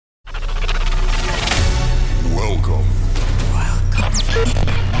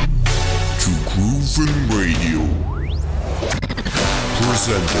Radio.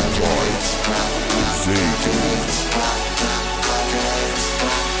 Presented by Zayko.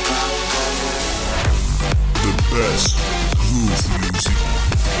 The best groove music.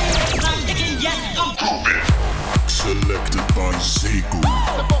 Selected by Zayko.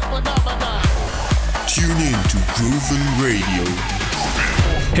 Tune in to Groovin Radio.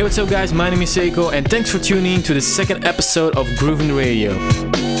 Hey, what's up guys, my name is Seiko and thanks for tuning in to the second episode of Groovin Radio.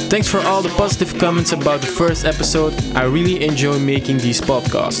 Thanks for all the positive comments about the first episode. I really enjoy making these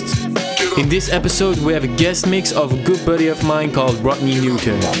podcasts. In this episode we have a guest mix of a good buddy of mine called Rodney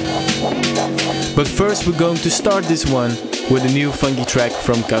Newton. But first we're going to start this one with a new funky track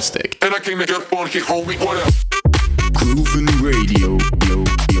from Caustic. And I came to get funky, homie, what up? Groovin Radio.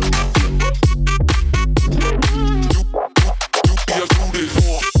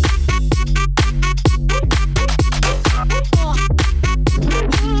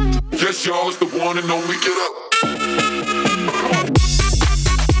 Yes, y'all, it's the one and only, get up.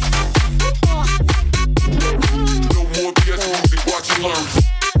 No more BS music, watch and learn.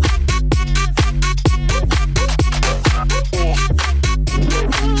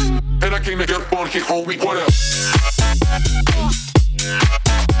 And I came to get funky, homie, what up?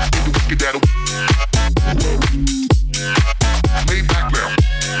 Get that lay back now.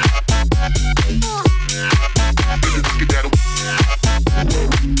 Get that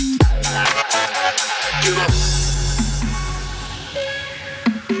get up.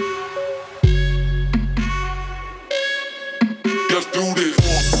 Let's do this.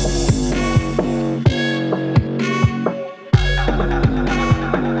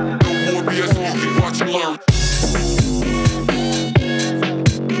 No more BS music, watch and learn.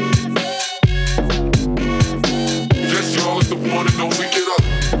 Yes, y'all, it's the one and only, get up.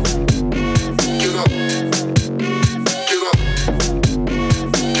 Get up. Get up.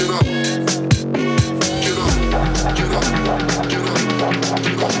 Get up. Get up. Get up. Get up.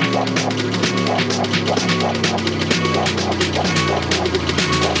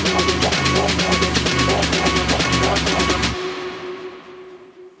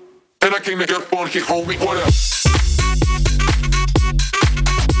 And I came to get funky, homie, what up?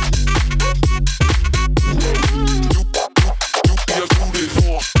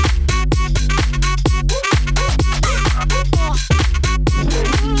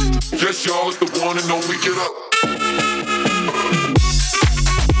 Yes, y'all, it's the one and only, get up.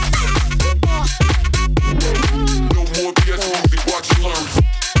 No more BS music, watch and learn.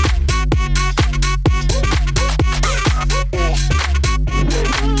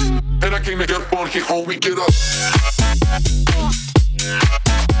 And I came to get funky, homie, get up.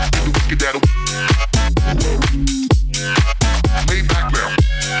 Get that lay back now.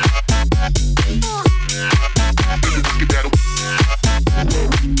 Get that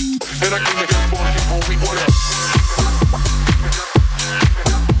and I came to get funky, homie, what up?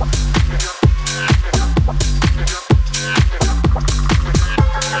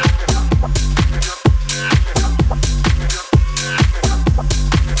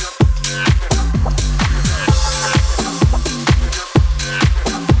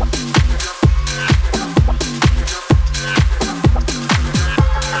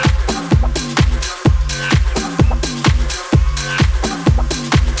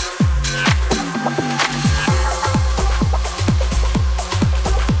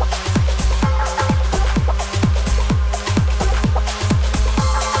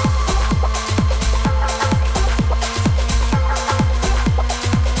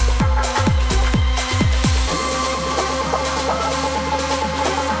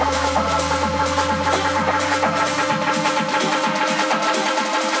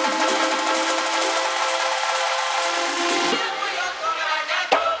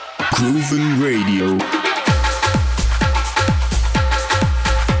 Groovin Radio.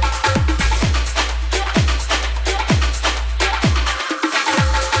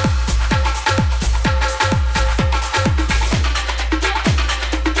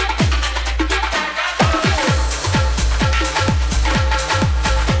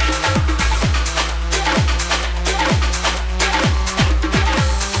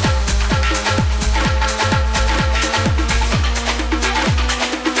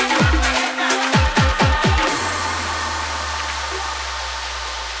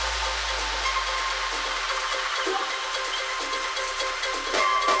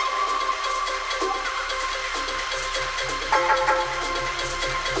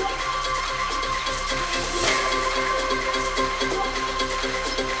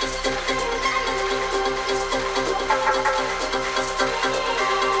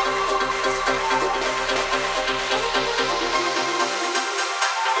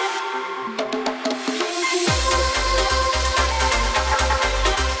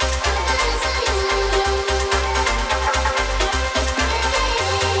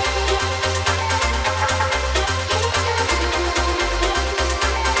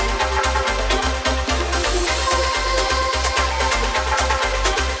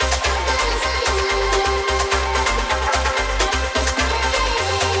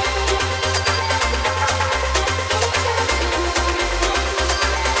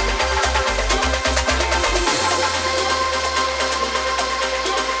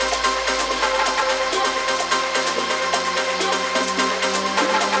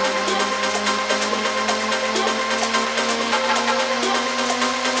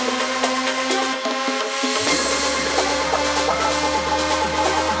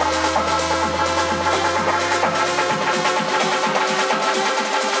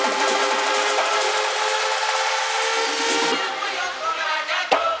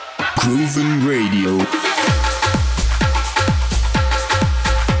 Groovin Radio.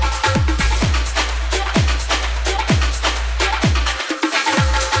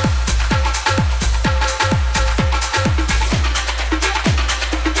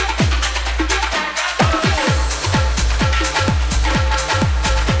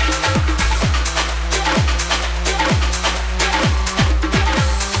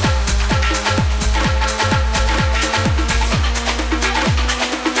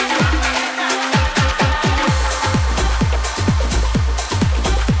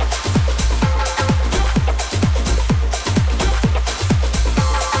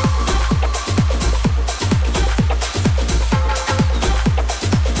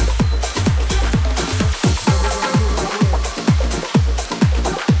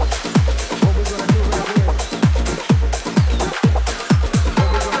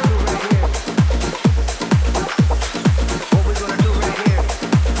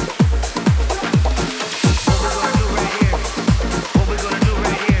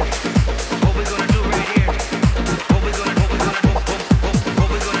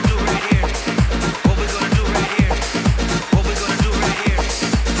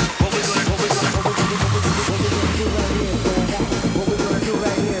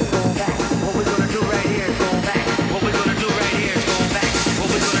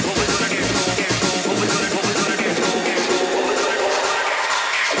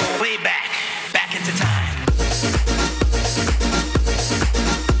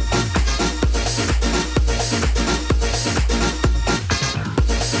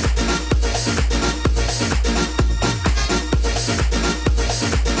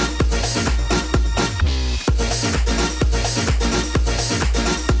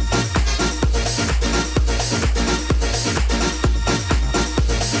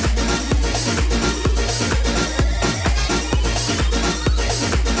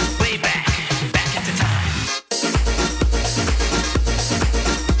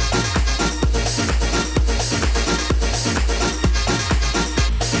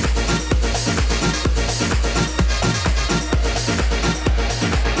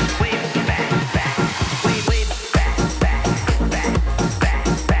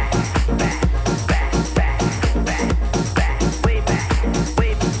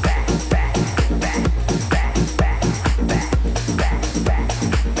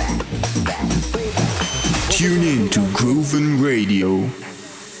 Tune in to Groovin Radio.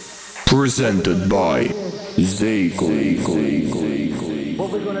 Presented by Zako.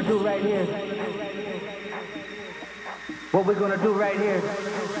 What we're gonna do right here. What we're gonna do right here.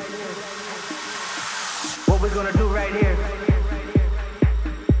 What we're gonna do right here.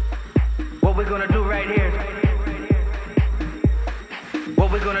 What we're gonna do right here.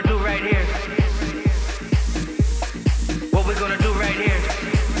 What we're gonna do right here. What we're gonna do right here. What we're gonna do right here.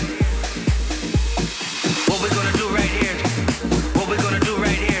 What we're gonna do right here. What we're gonna do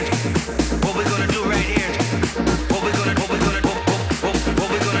right here. What we're gonna do right here.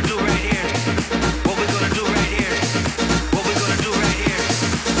 What we're gonna do right here. What we're gonna do right here. What we're gonna do right here.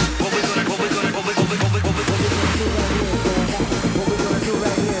 What we're gonna do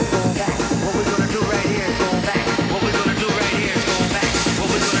right here. What we're gonna do right here. Go back. What we're gonna do right here. Go back. What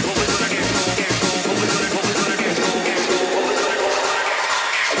we're gonna do right here. Go back.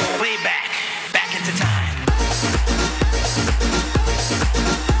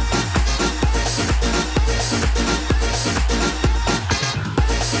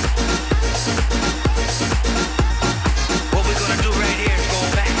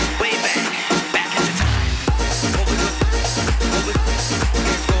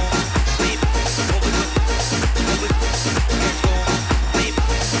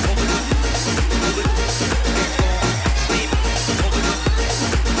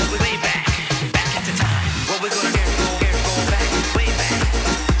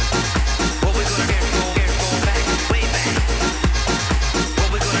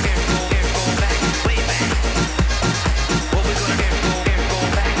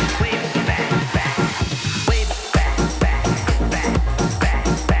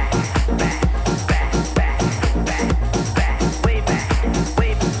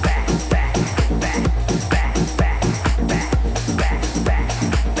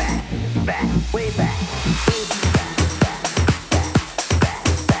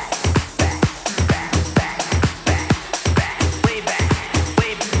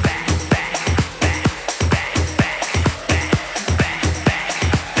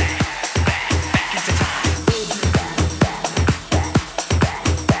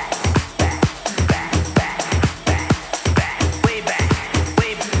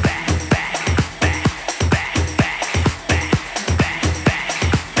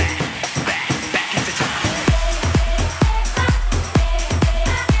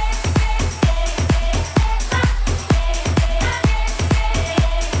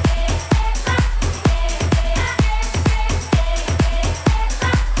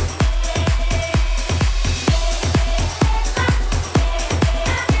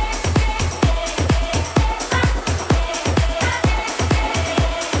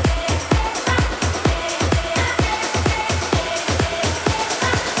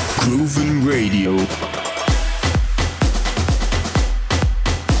 Groovin' Radio.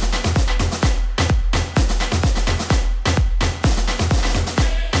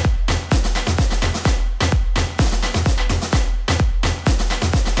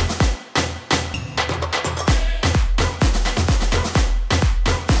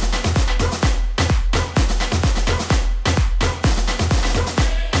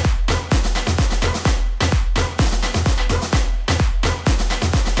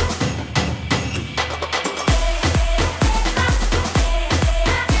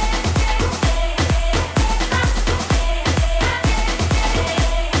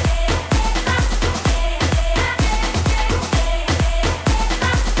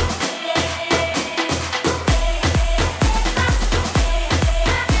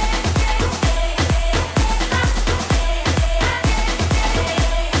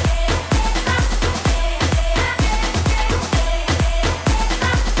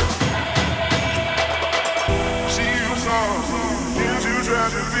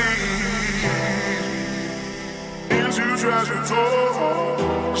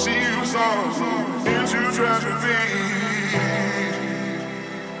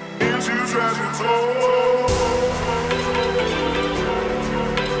 Into treasure trove.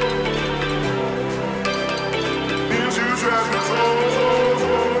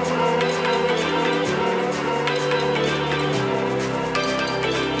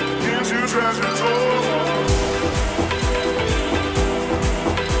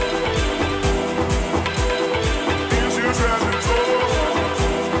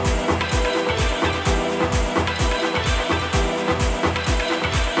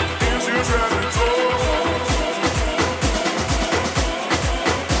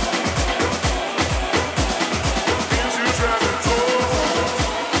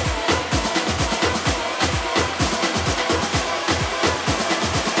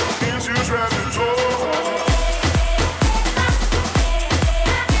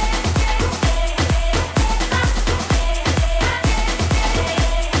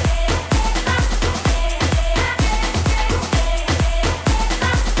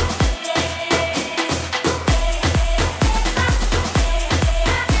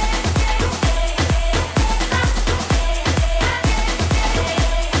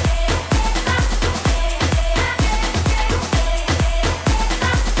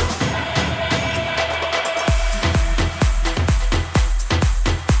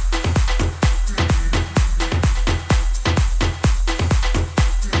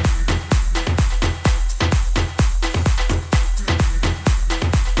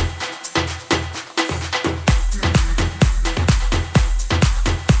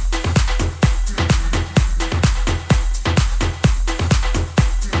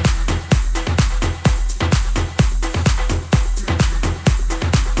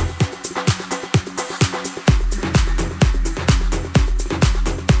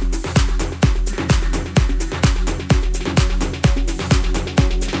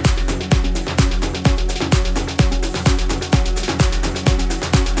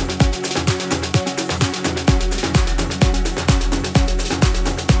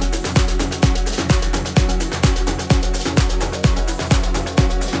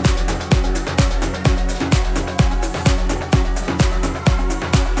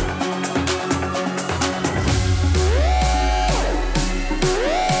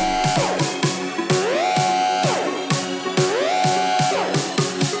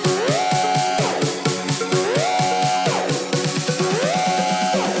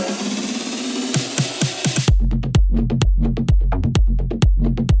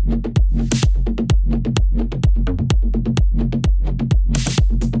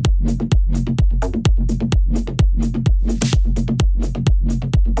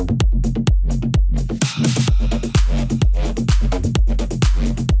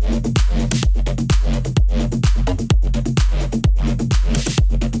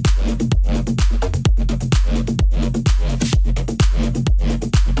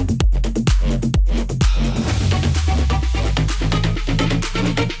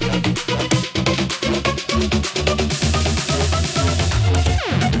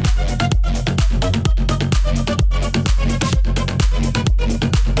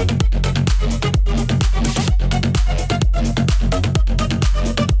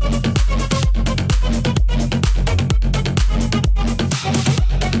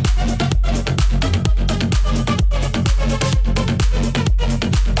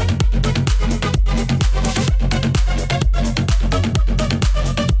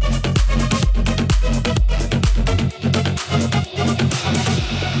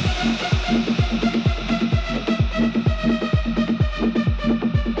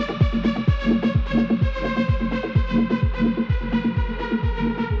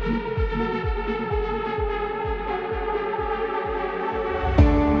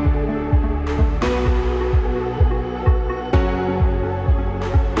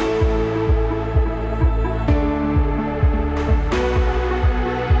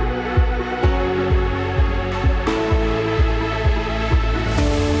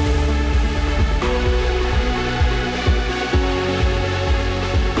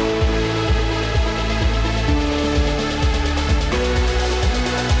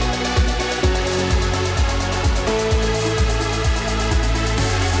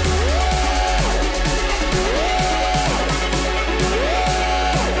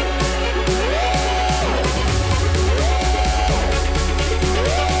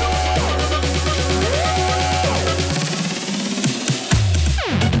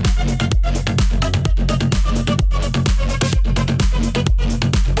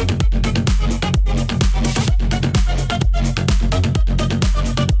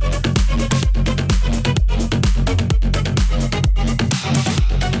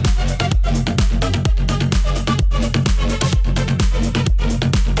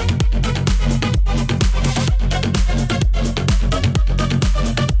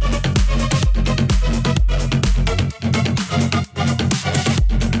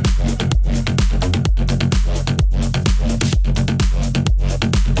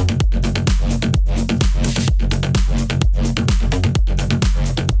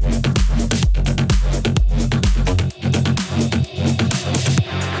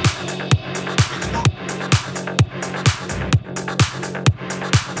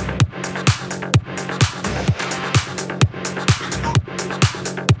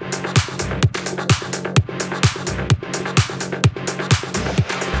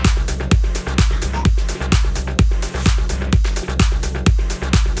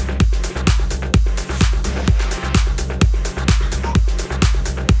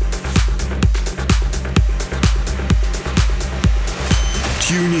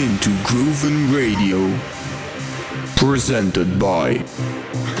 Tune in to Groovin Radio, presented by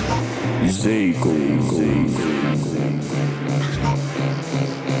Zayko.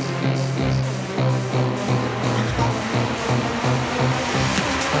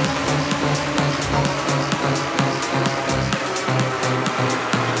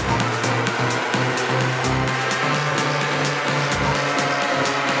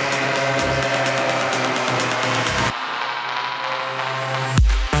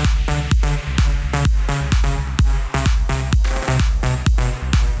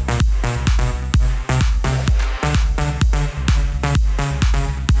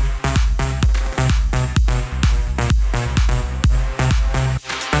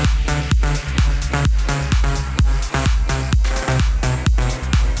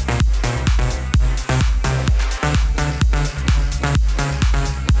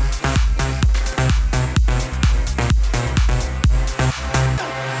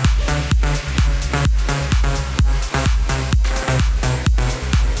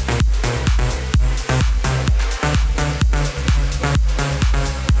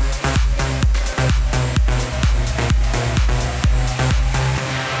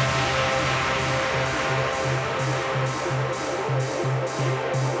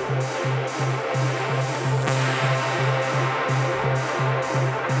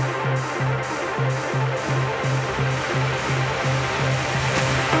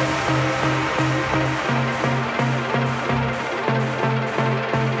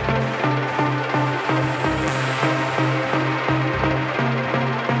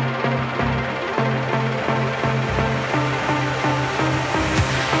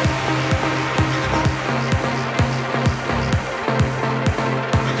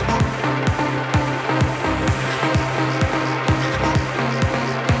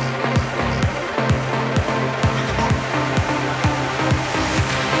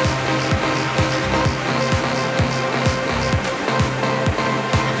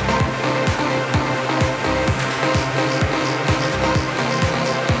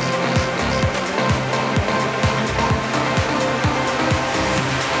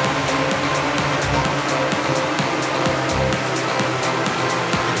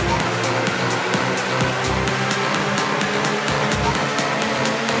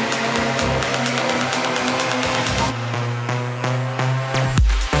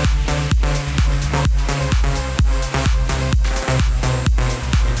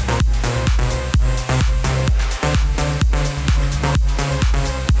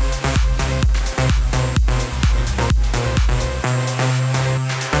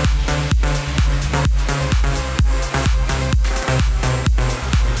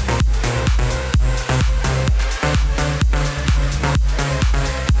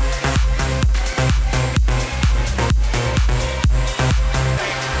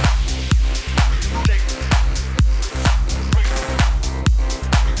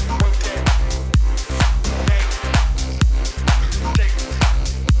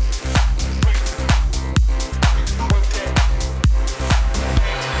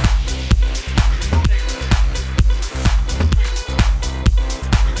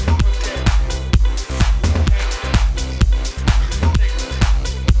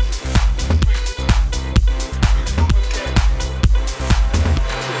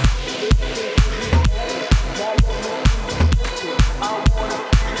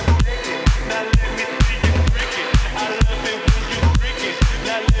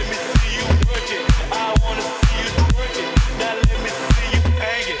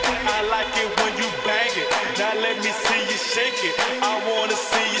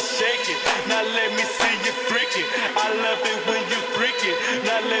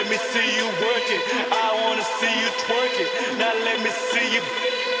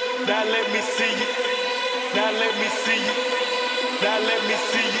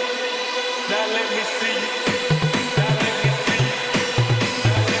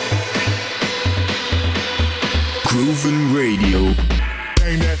 Groovin Radio.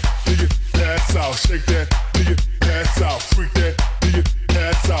 Bang that, do your ass out, shake that, do your ass out, freak that, do your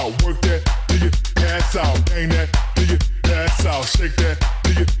ass out, work that, do your ass out, bang that, do your ass out, shake that,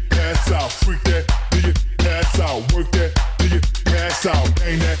 do your ass out, freak that, do your ass out, work that, do your ass out,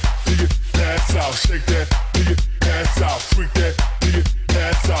 bang that, do your ass out, shake that, do your ass out, freak that, do your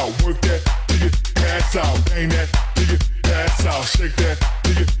ass out, work that, do your ass out, bang that, do your ass out, shake that,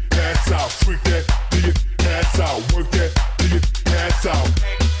 do your ass out, freak that, do your ass out, work that, do your ass out.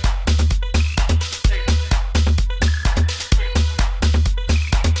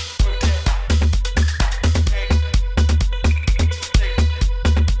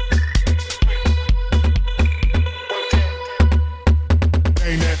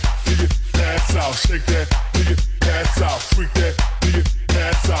 Ain't that, till you pass out. Shake that, till you pass out. Freak that, till you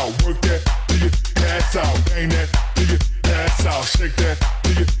pass out. Work that, till you pass out. Bang that, till you pass out. Shake that,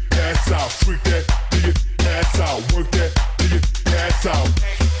 till you pass out. Freak that, till you pass out. Work that, till you pass out.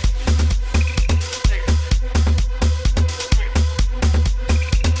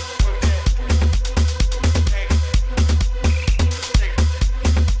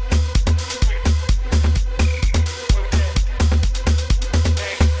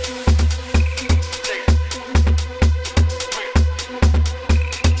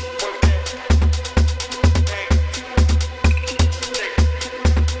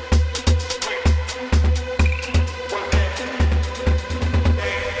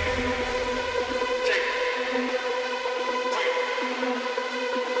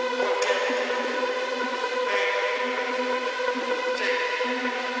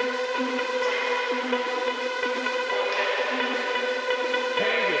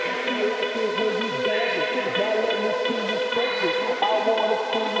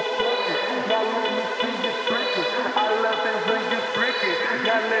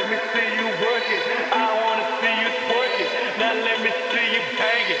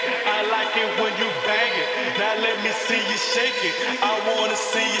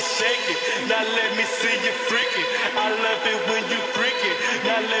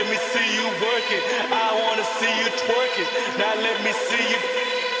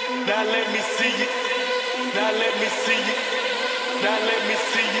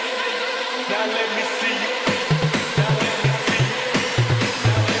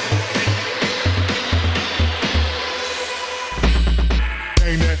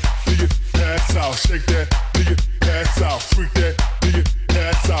 Shake that, till you pass out. Freak that, till you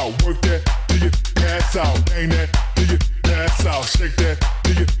pass out. Work that, till you pass out. Bang that, till you pass out. Shake that,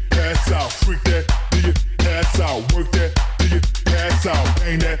 till you pass out. Freak that, till you pass out. Work that, till you pass out.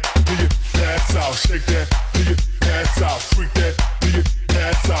 Bang that, till you pass out. Shake that, till you pass out. Freak that, till you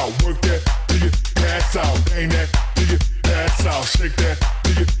pass out. Work that, till you pass out. Bang that, till you pass out. Shake that,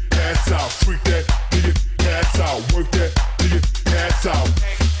 till you pass out. Freak that, till you pass out. Work that, till you pass out.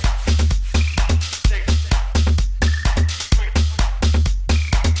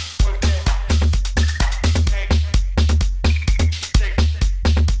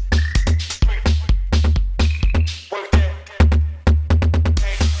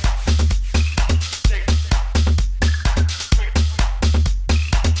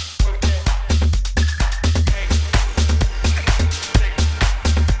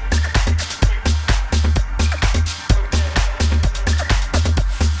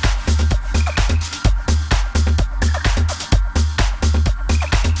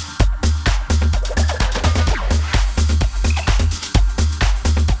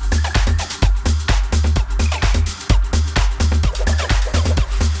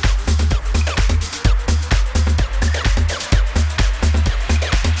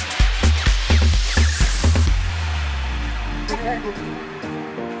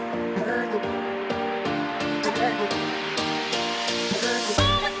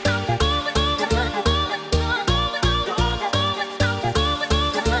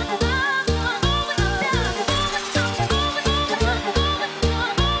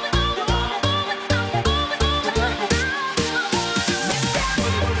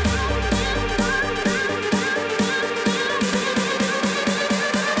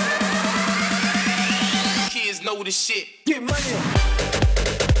 Know the shit. Get money.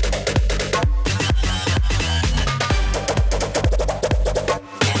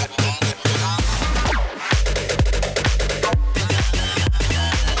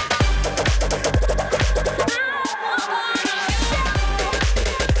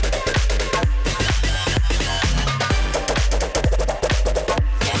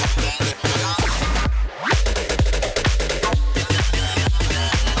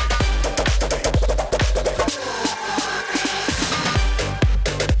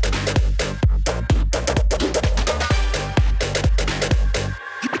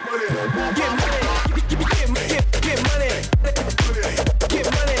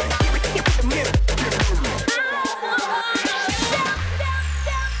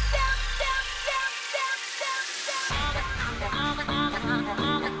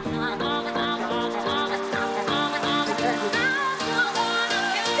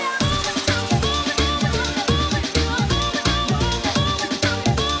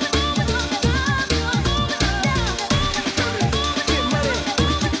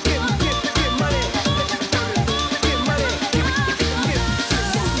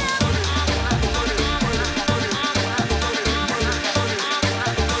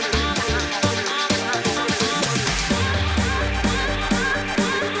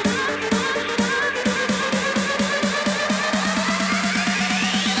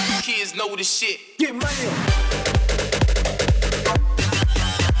 the shit. Get money.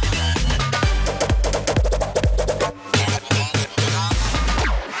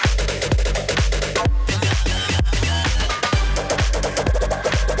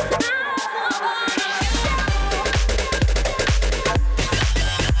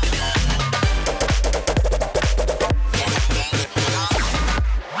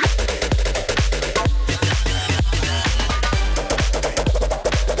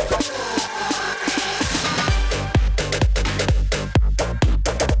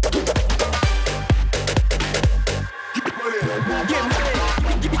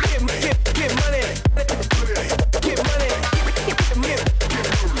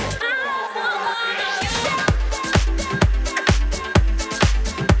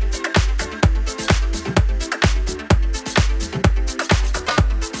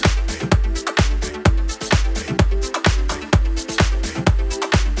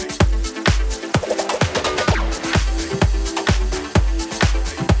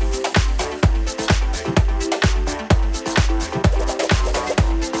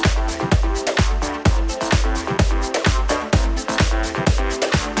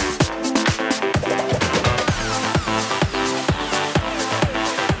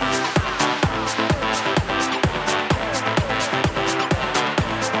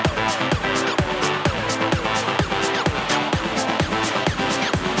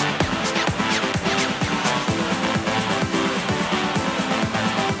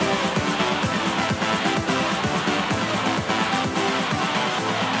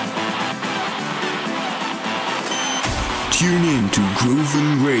 Tune in to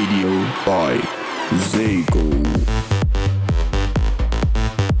Groovin Radio by Zago.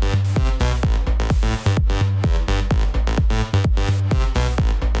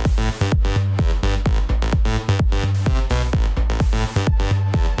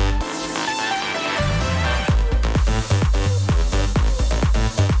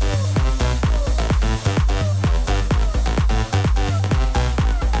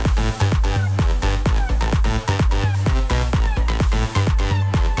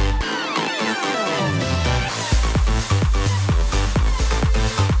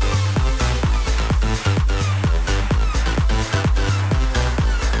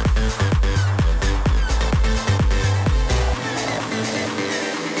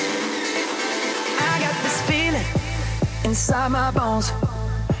 Inside my bones,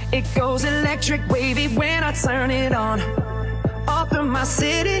 it goes electric wavy when I turn it on. All through my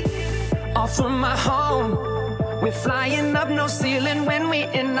city, all through my home, we're flying up no ceiling when we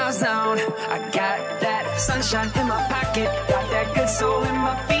in our zone. I got that sunshine in my pocket, got that good soul in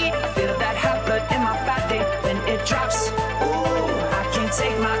my feet. I feel that hot blood in my body when it drops. Ooh, I can't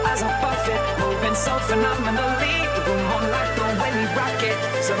take my eyes off of it, moving so phenomenally. The room on like the way we rock it,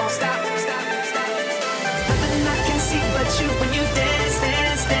 so don't stop, stop, stop. Nothing I can see but you when you dance,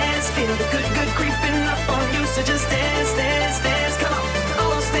 dance, dance. Feel the good, good creeping up on you, so just dance, dance, dance. Come on, all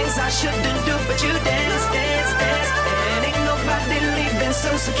those things I shouldn't do, but you dance, dance, dance. And ain't nobody leaving,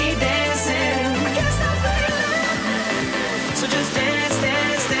 so keep dancing. I can't stop feeling. So just dance,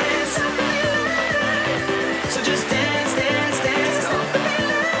 dance, dance. So just dance, dance, dance.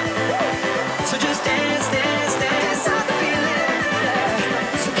 So just dance, dance, dance. Stop the feeling.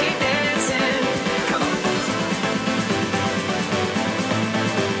 So keep dancing. Come on.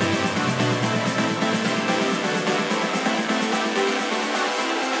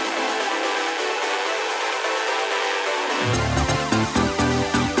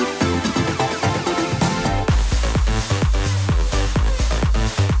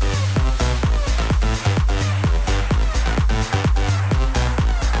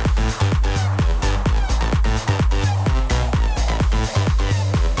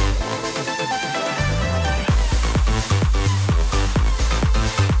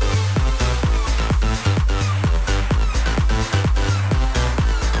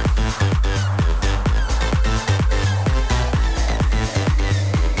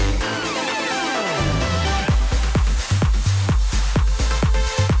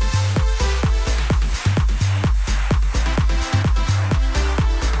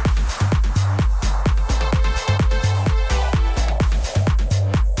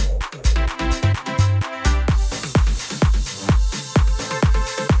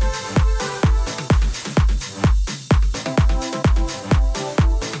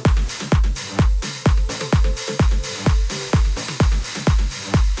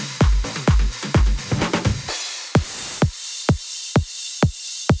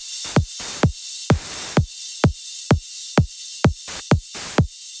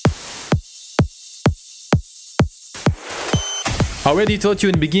 Already told you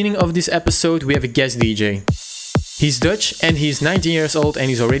in the beginning of this episode, we have a guest DJ. He's Dutch and he's 19 years old and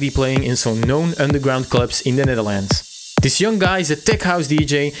he's already playing in some known underground clubs in the Netherlands. This young guy is a tech house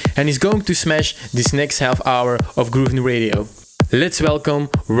DJ and he's going to smash this next half hour of Groovin Radio. Let's welcome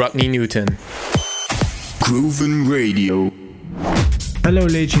Rodney Newton. Groovin Radio. Hello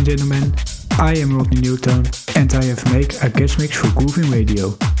ladies and gentlemen, I am Rodney Newton and I have made a guest mix for Groovin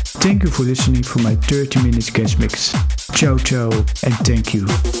Radio. Thank you for listening for my 30 minutes guest mix. Ciao ciao and thank you.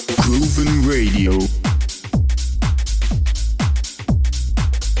 Groovin Radio.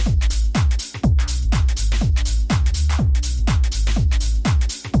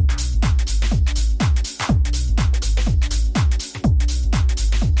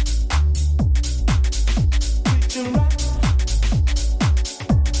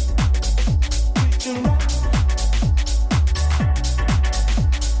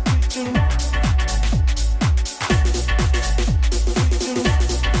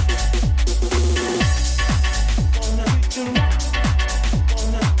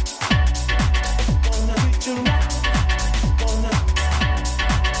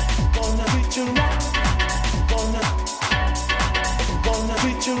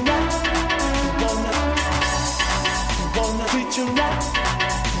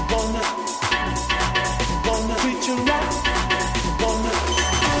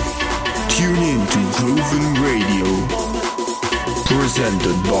 Tune in to Groovin Radio.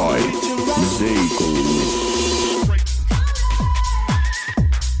 Presented by Zayko.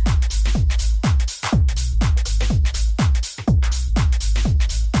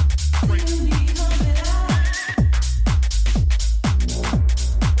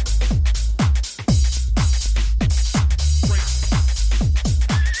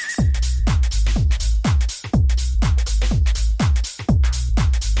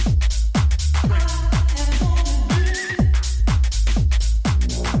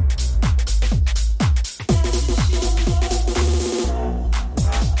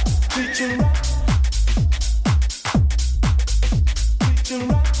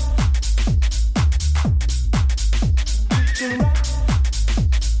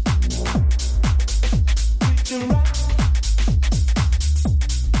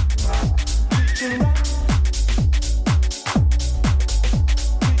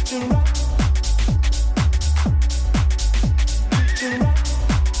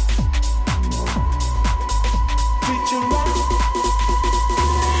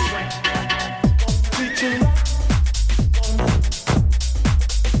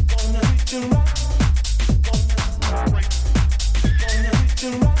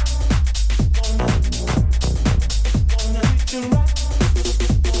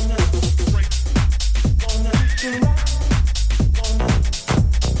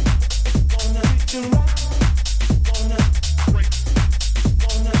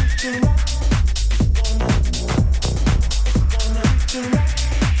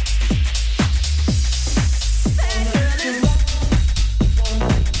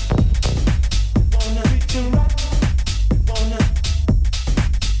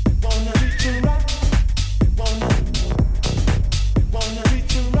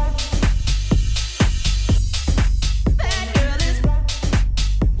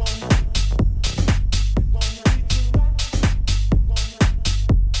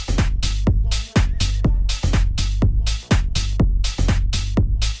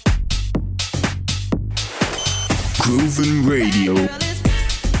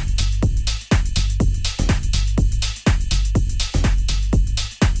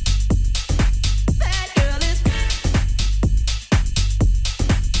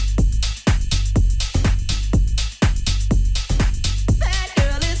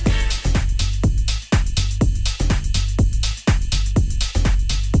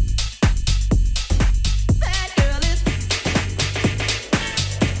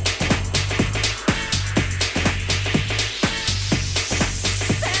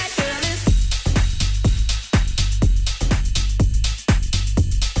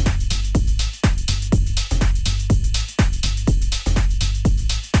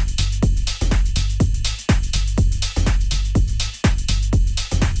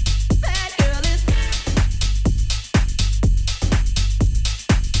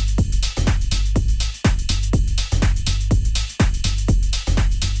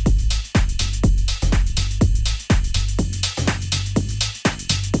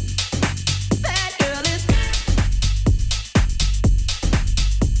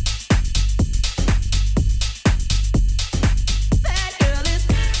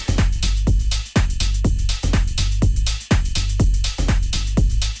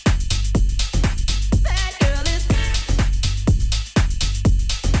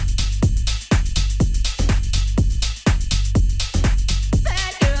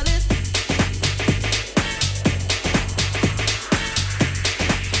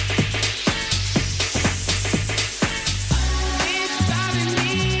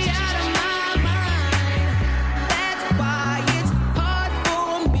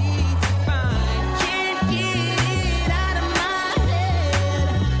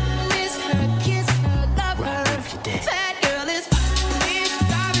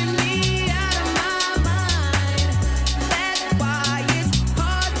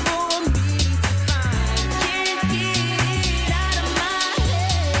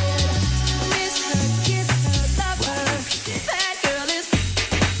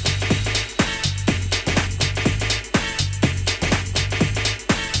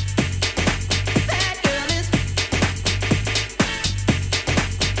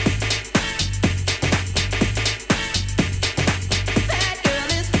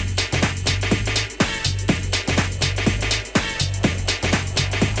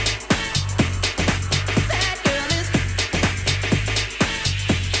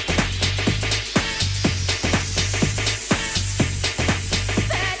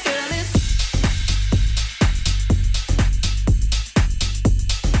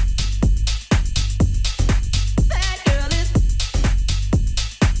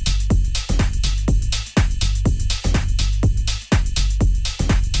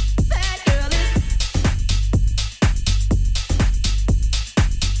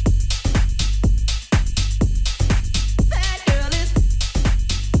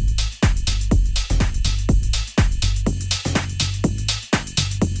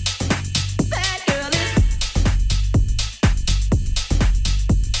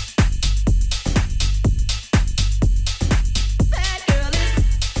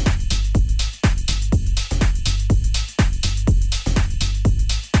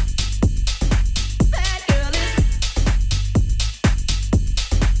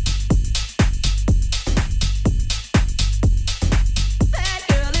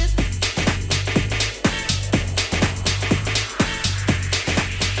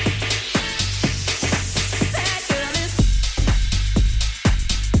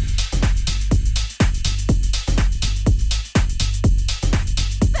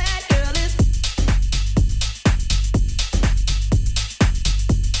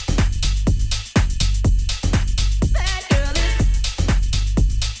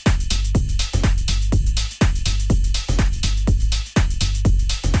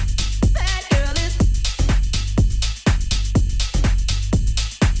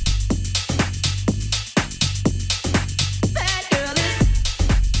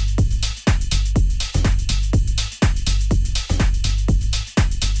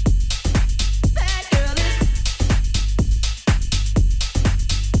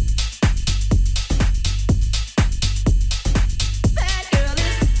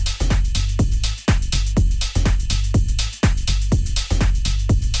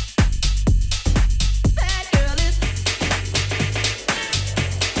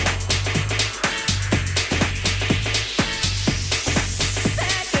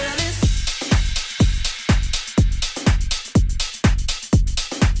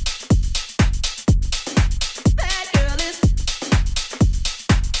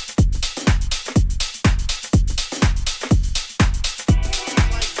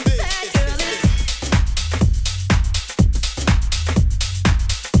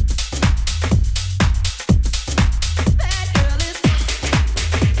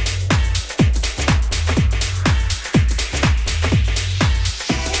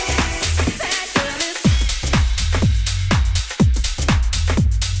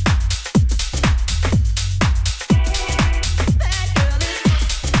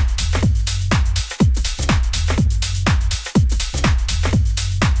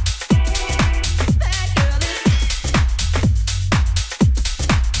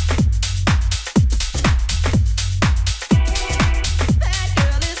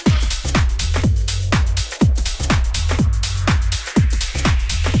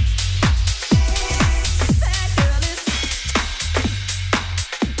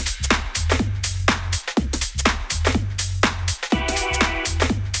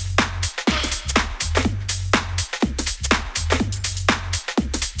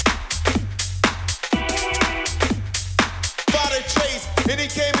 and he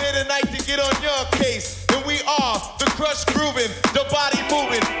came here tonight to get on your case. And we are the crush grooving, the body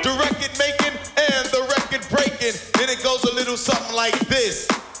moving, the record making, and the record breaking. And it goes a little something like this.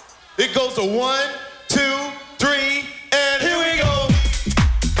 It goes a 1, 2, 3, and here we go.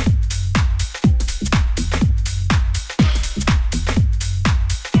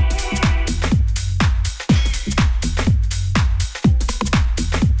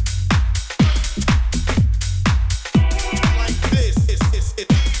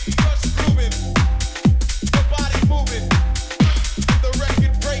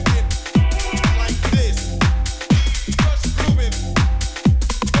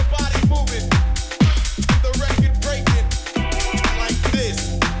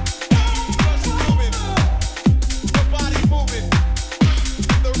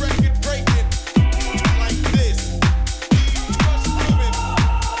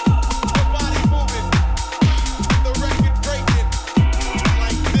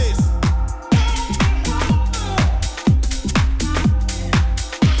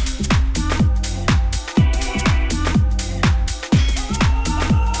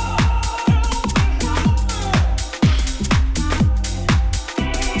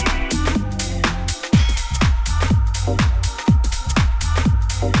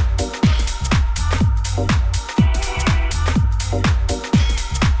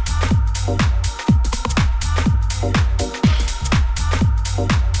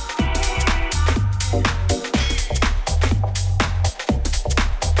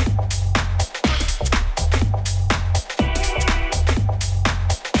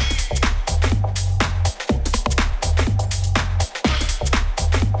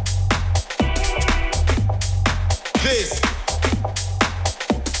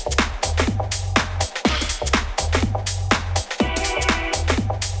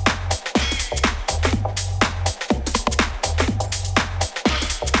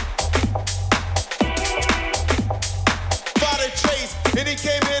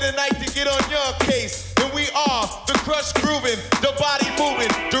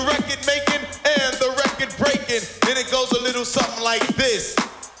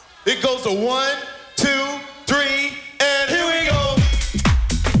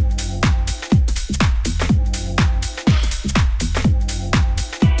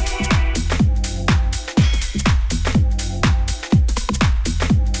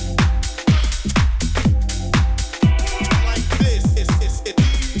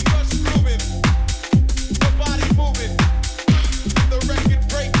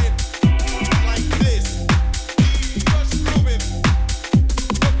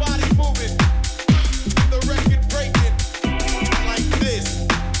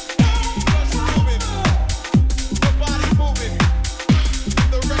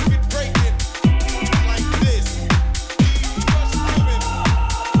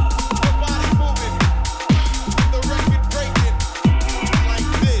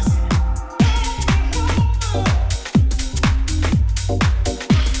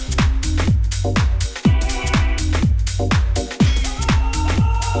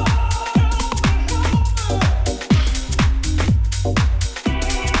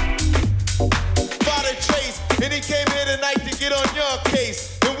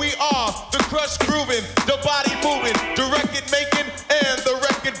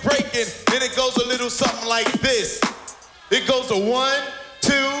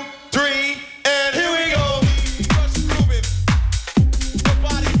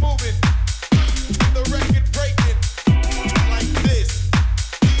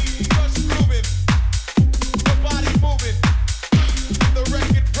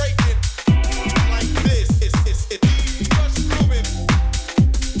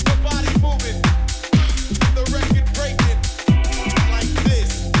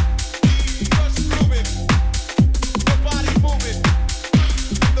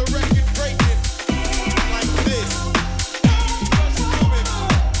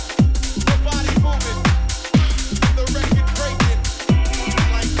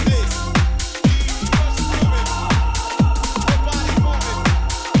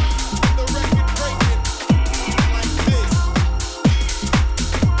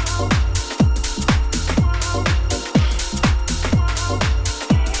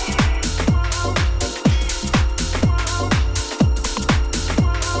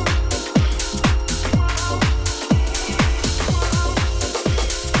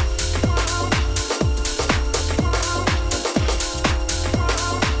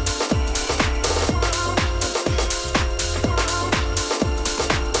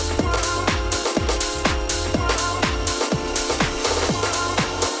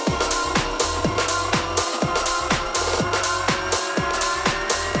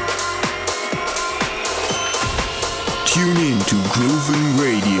 Tune in to Groovin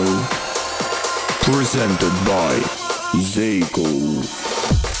Radio, presented by Seiko.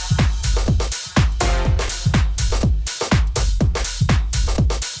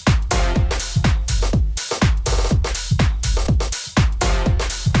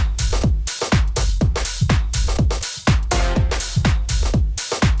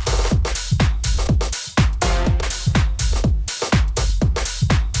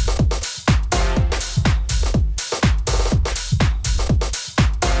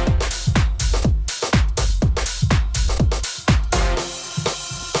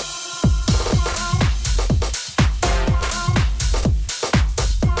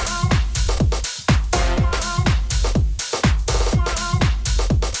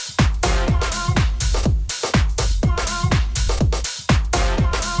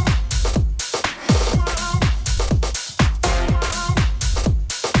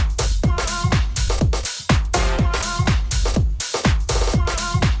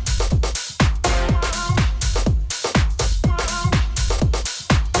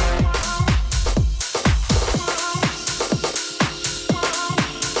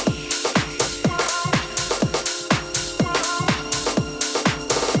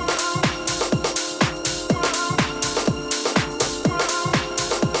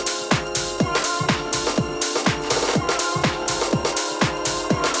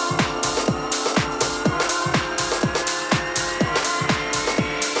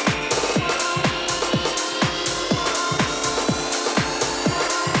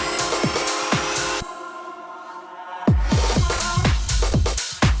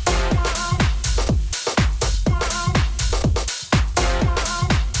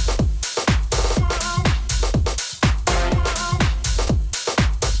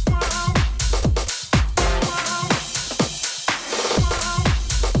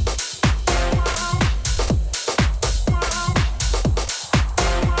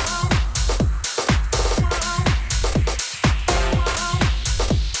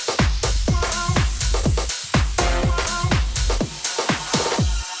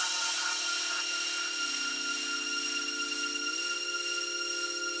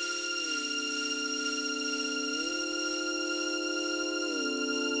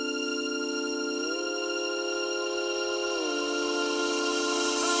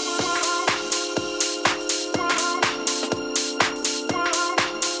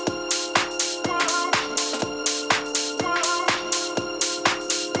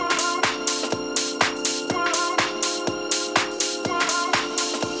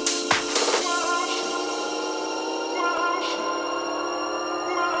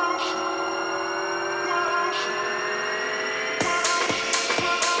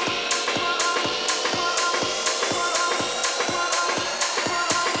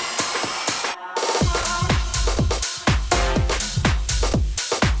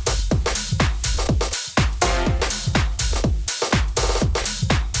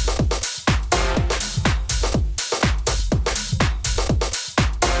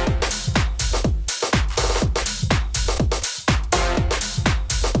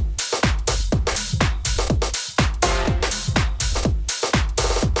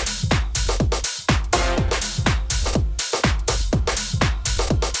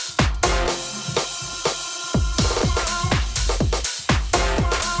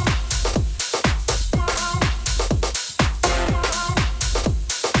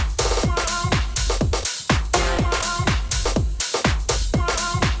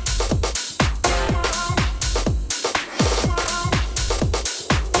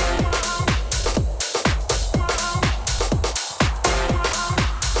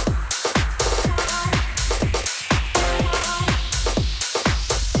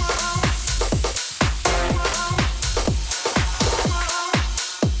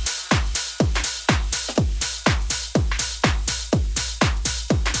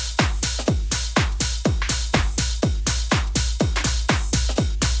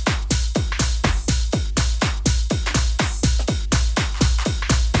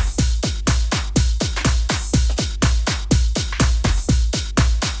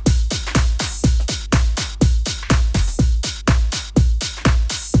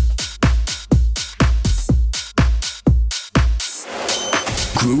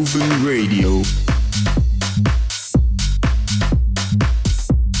 Groovin Radio.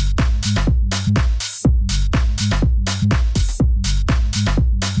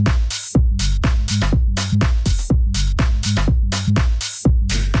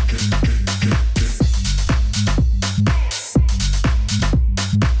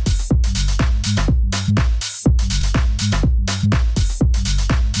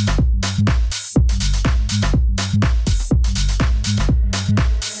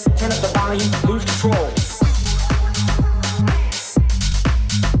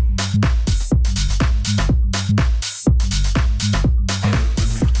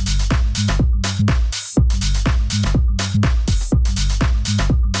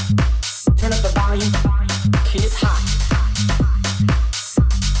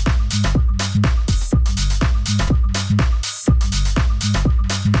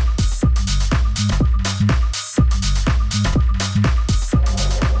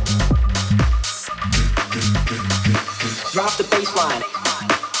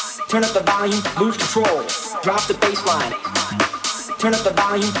 Turn up the volume, lose control. Drop the bass line. Turn up the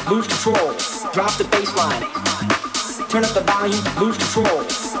volume, lose control. Drop the bass line. Turn up the volume, lose control.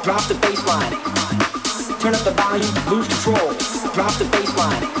 Drop the bass line. Turn up the volume, lose control. Drop the bass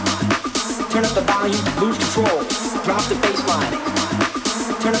line. Turn up the volume, lose control. Drop the bass line.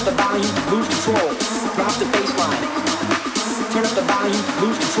 Turn up the volume, lose control. Drop the bass line. Turn up the volume,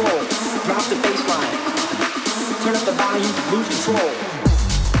 lose control. Drop the bass line. Turn up the volume, lose control.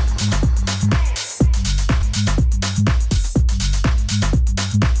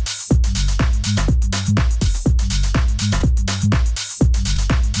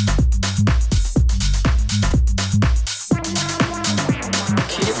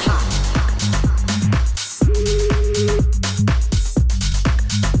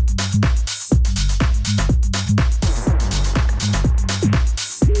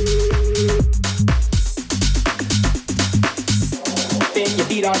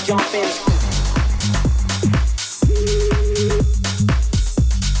 Jumping.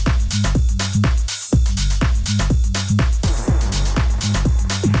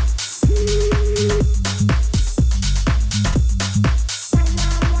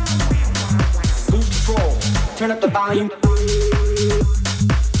 Lose control. Turn up the volume.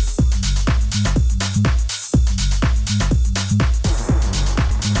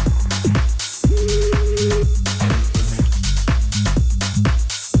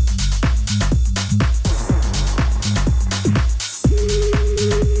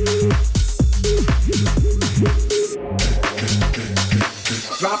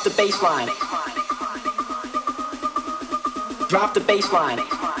 Drop the bass line. Drop the bass line.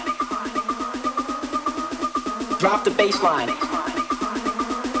 Drop the bass line.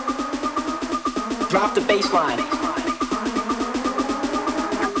 Drop the bass line.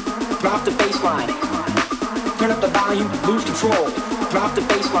 Drop the bass line. Turn up the volume, lose control. Drop the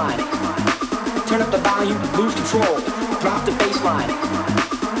bass line. Turn up the volume, lose control. Drop the bass line.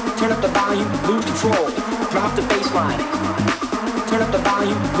 Turn up the volume, lose control. Drop the bass line. Turn up the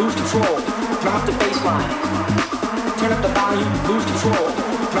volume, lose control. Drop the bass line. Turn up the volume, lose control.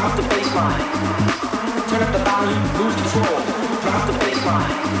 Drop the bass line. Turn up the volume, lose control. Drop the bass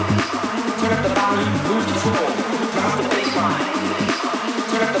line. Turn up the volume, lose control. Drop the bass line.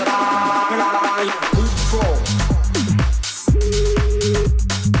 Turn up the volume, lose control.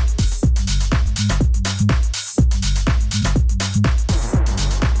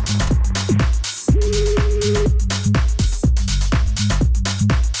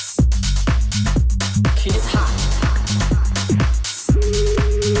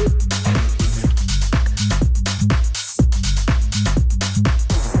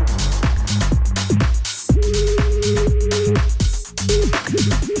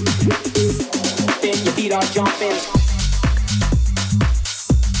 Jumping.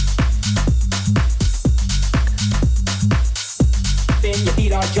 Then your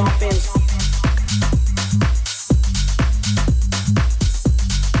feet are jumping.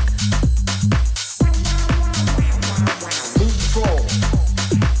 Lose control.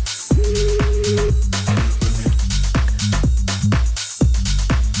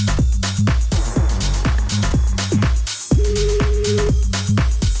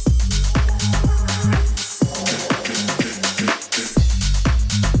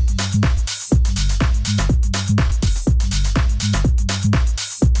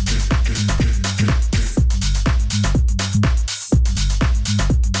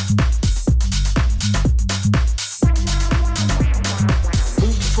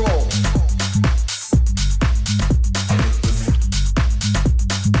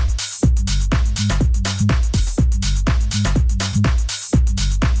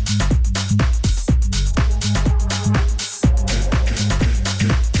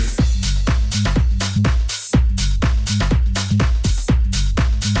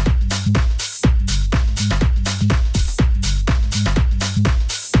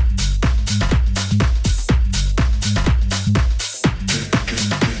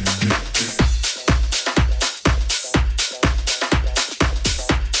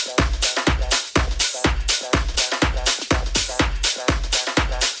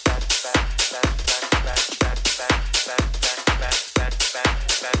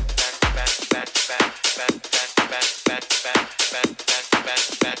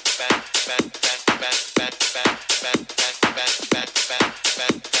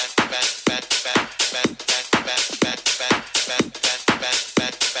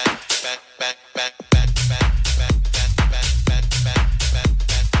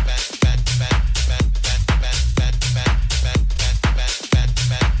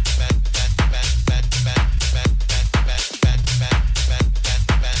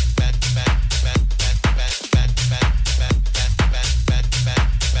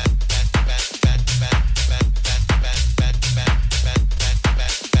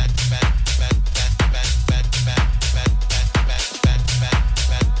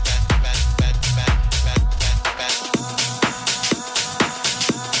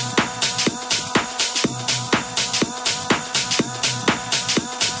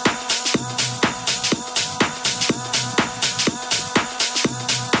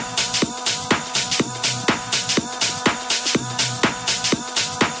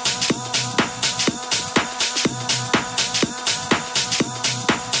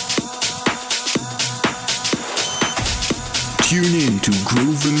 to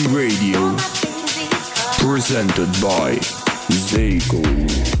Groovin Radio, presented by Seiko.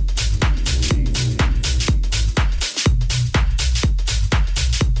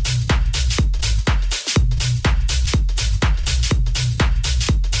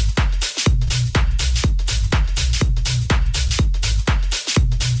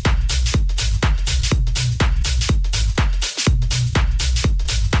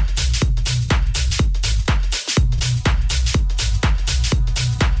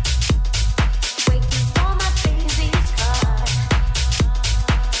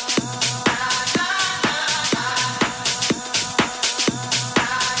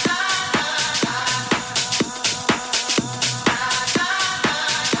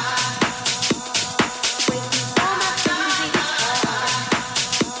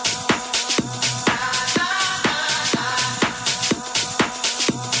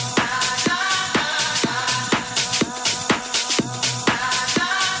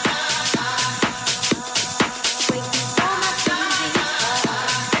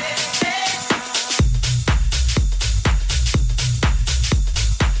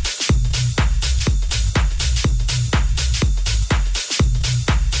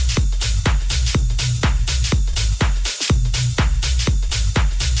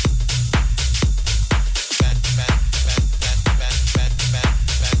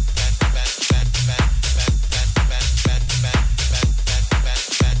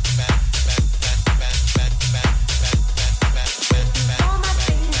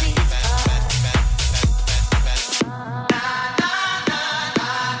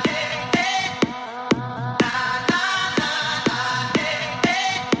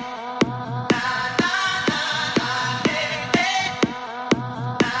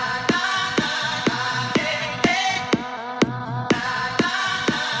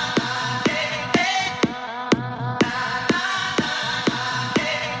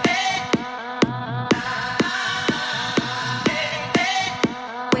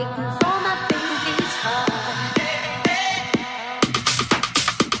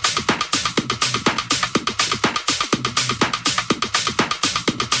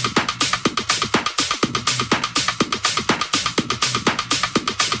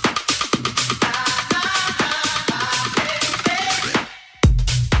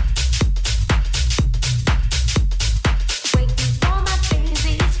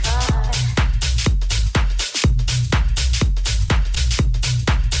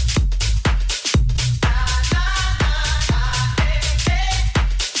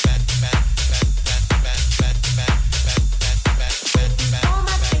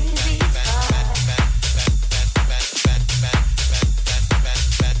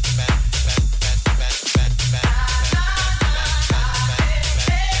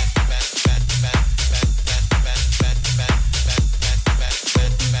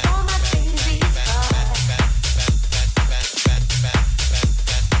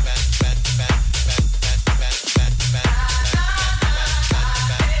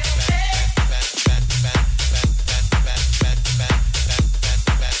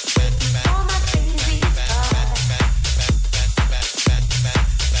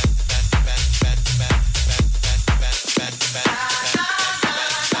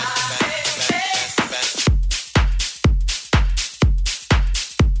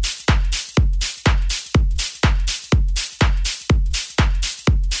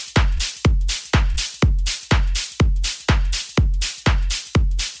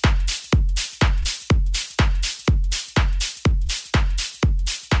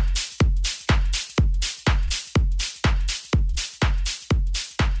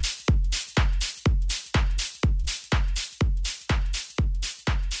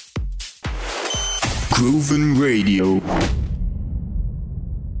 Groovin Radio.